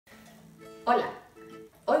Hola,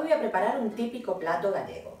 hoy voy a preparar un típico plato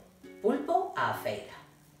gallego, pulpo á feira,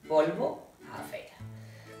 polvo á feira.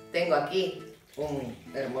 Tengo aquí un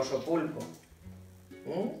hermoso pulpo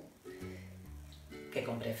que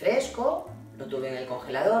compré fresco, lo tuve en el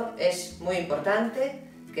congelador. Es muy importante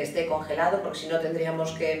que esté congelado porque si no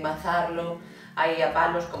tendríamos que mazarlo ahí a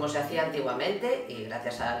palos como se hacía antiguamente y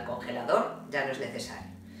gracias al congelador ya no es necesario.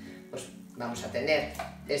 Pues vamos a tener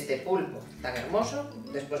este pulpo tan hermoso,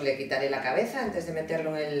 después le quitaré la cabeza antes de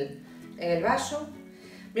meterlo en el vaso.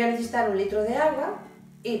 Voy a necesitar 1 litro de agua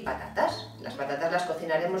y patatas. Las patatas las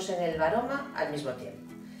cocinaremos en el varoma al mismo tiempo.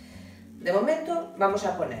 De momento vamos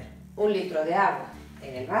a poner 1 litro de agua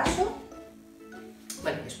en el vaso.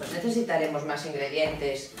 Bueno, después necesitaremos más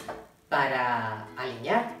ingredientes para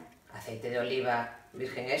aliñar. Aceite de oliva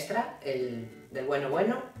virgen extra, del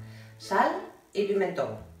bueno, sal y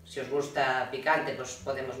pimentón. Si os gusta picante, pues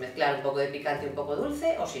podemos mezclar un poco de picante y un poco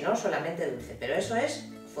dulce, o si no, solamente dulce, pero eso es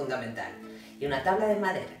fundamental. Y una tabla de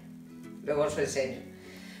madera, luego os lo enseño.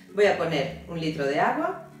 Voy a poner 1 litro de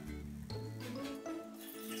agua.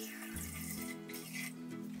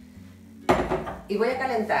 Y voy a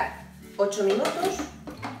calentar 8 minutos,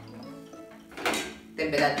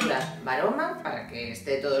 temperatura varoma, para que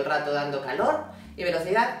esté todo el rato dando calor, y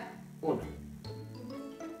velocidad 1.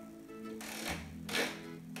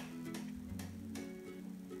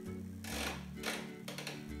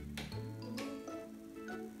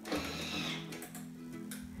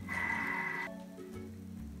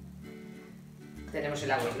 Tenemos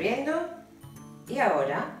el agua hirviendo y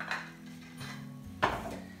ahora,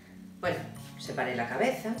 bueno, separé la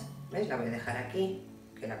cabeza, ¿ves? La voy a dejar aquí,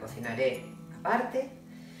 que la cocinaré aparte.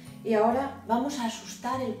 Y ahora vamos a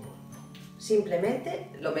asustar el pulpo. Simplemente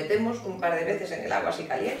lo metemos un par de veces en el agua así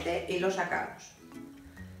caliente y lo sacamos.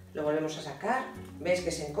 Lo volvemos a sacar, veis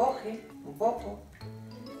que se encoge un poco.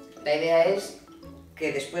 La idea es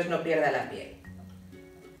que después no pierda la piel.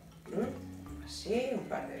 Así, un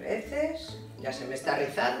par de veces. Ya se me está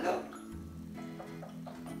rizando.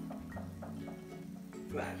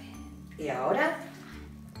 Vale. Y ahora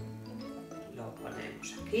lo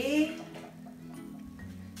ponemos aquí.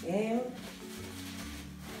 Bien.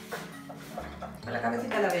 La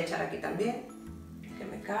cabecita la voy a echar aquí también, que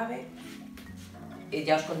me cabe. Y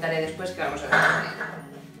ya os contaré después qué vamos a hacer con ella.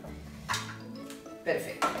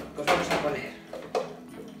 Perfecto. Pues vamos a poner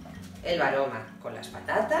el varoma con las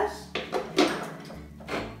patatas.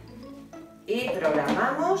 Y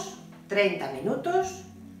programamos 30 minutos.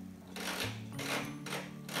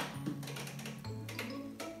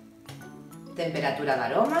 Temperatura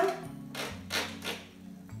varoma.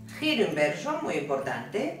 Giro inverso, muy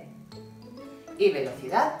importante. Y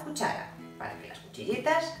velocidad cuchara, para que las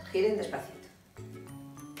cuchillitas giren despacito.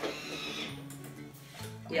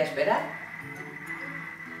 Y a esperar.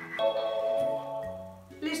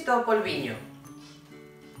 Listo, polviño.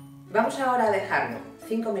 Vamos ahora a dejarlo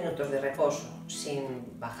 5 minutos de reposo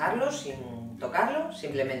sin bajarlo, sin tocarlo,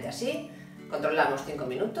 simplemente así. Controlamos 5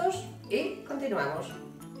 minutos y continuamos.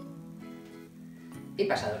 Y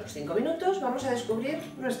pasados los 5 minutos vamos a descubrir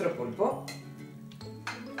nuestro pulpo.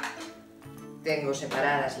 Tengo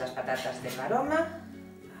separadas las patatas del varoma.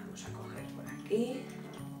 Vamos a coger por aquí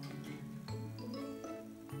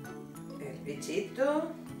el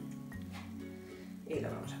bichito y lo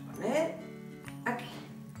vamos a poner aquí.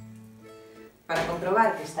 Para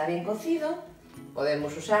comprobar que está bien cocido,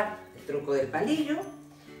 podemos usar el truco del palillo,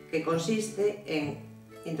 que consiste en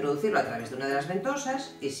introducirlo a través de una de las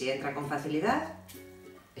ventosas y si entra con facilidad,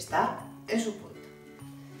 está en su punto.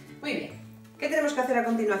 Muy bien, ¿qué tenemos que hacer a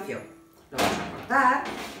continuación? Lo vamos a cortar,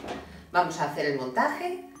 vamos a hacer el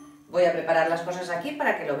montaje, voy a preparar las cosas aquí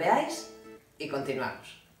para que lo veáis y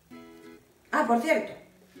continuamos. Ah, por cierto,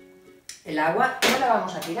 el agua no la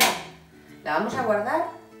vamos a tirar, la vamos a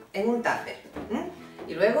guardar en un tupper.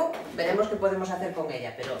 Y luego veremos qué podemos hacer con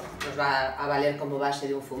ella, pero nos va a valer como base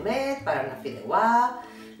de un fumet, para una fideuá,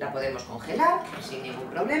 la podemos congelar sin ningún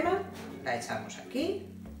problema, la echamos aquí,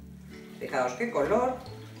 fijaos qué color,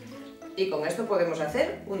 y con esto podemos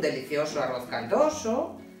hacer un delicioso arroz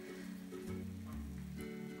caldoso,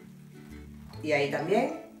 y ahí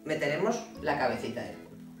también meteremos la cabecita del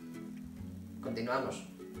pulpo. Continuamos.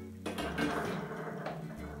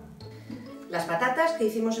 Las patatas que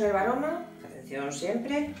hicimos en el varoma, atención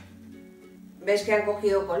siempre, ves que han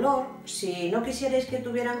cogido color. Si no quisierais que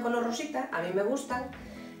tuvieran color rosita, a mí me gustan,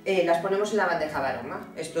 las ponemos en la bandeja varoma.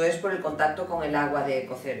 Esto es por el contacto con el agua de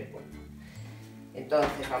cocer el pulpo.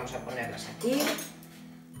 Entonces vamos a ponerlas aquí.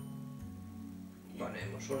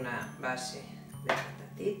 Ponemos una base de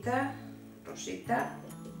patatita rosita.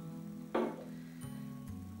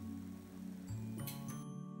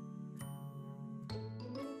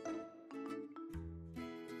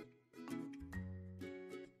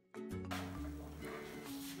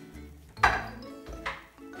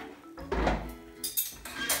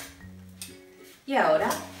 Y ahora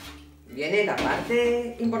viene la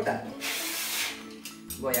parte importante.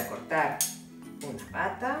 Voy a cortar una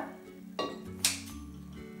pata,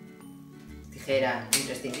 tijera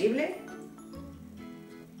imprescindible.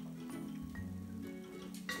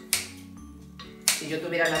 Si yo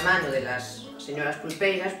tuviera la mano de las señoras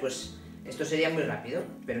pulpeiras, pues esto sería muy rápido,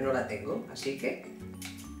 pero no la tengo, así que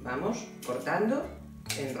vamos cortando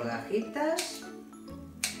en rodajitas.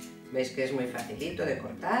 Veis que es muy facilito de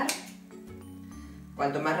cortar.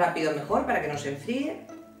 Cuanto más rápido mejor para que no se enfríe.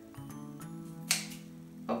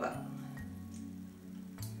 Opa.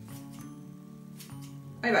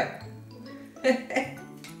 Ahí va.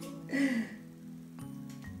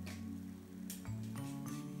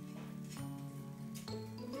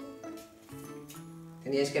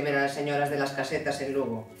 Teníais que ver a las señoras de las casetas en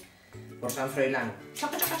Lugo, por San Froilán.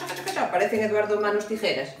 ¡Chaca, chaca, chaca, chaca, chaca! Parecen Eduardo Manos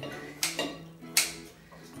Tijeras.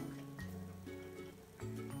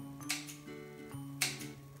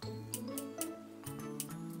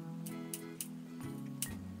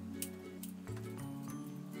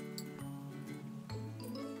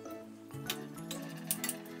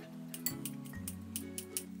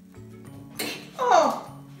 ¡Oh!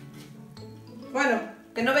 Bueno,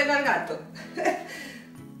 que no venga el gato.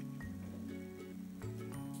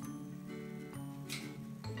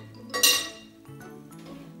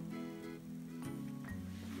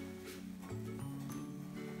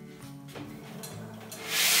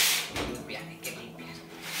 Limpiar, hay que limpiar.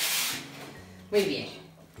 Muy bien.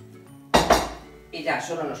 Y ya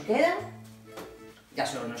solo nos queda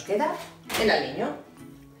el aliño.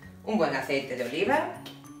 Un buen aceite de oliva.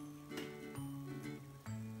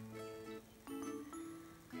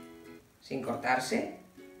 Sin cortarse.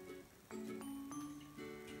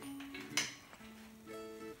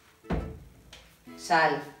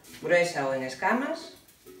 Sal gruesa o en escamas.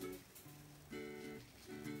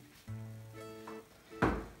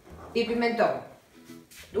 Y pimentón,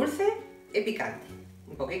 dulce y picante.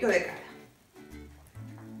 Un poquito de cara.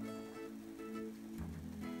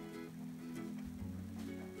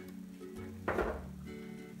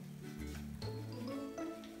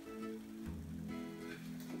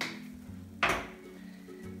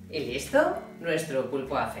 Y listo, nuestro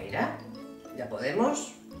pulpo a feira. Ya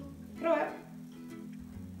podemos probar.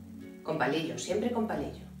 Con palillo, siempre con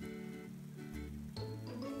palillo.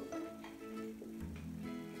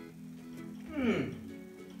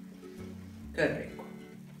 ¡Qué rico!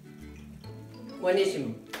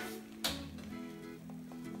 Buenísimo.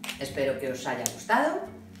 Espero que os haya gustado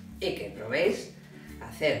y que probéis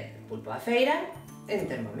hacer pulpo a feira en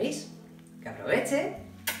Thermomix. Que aproveche.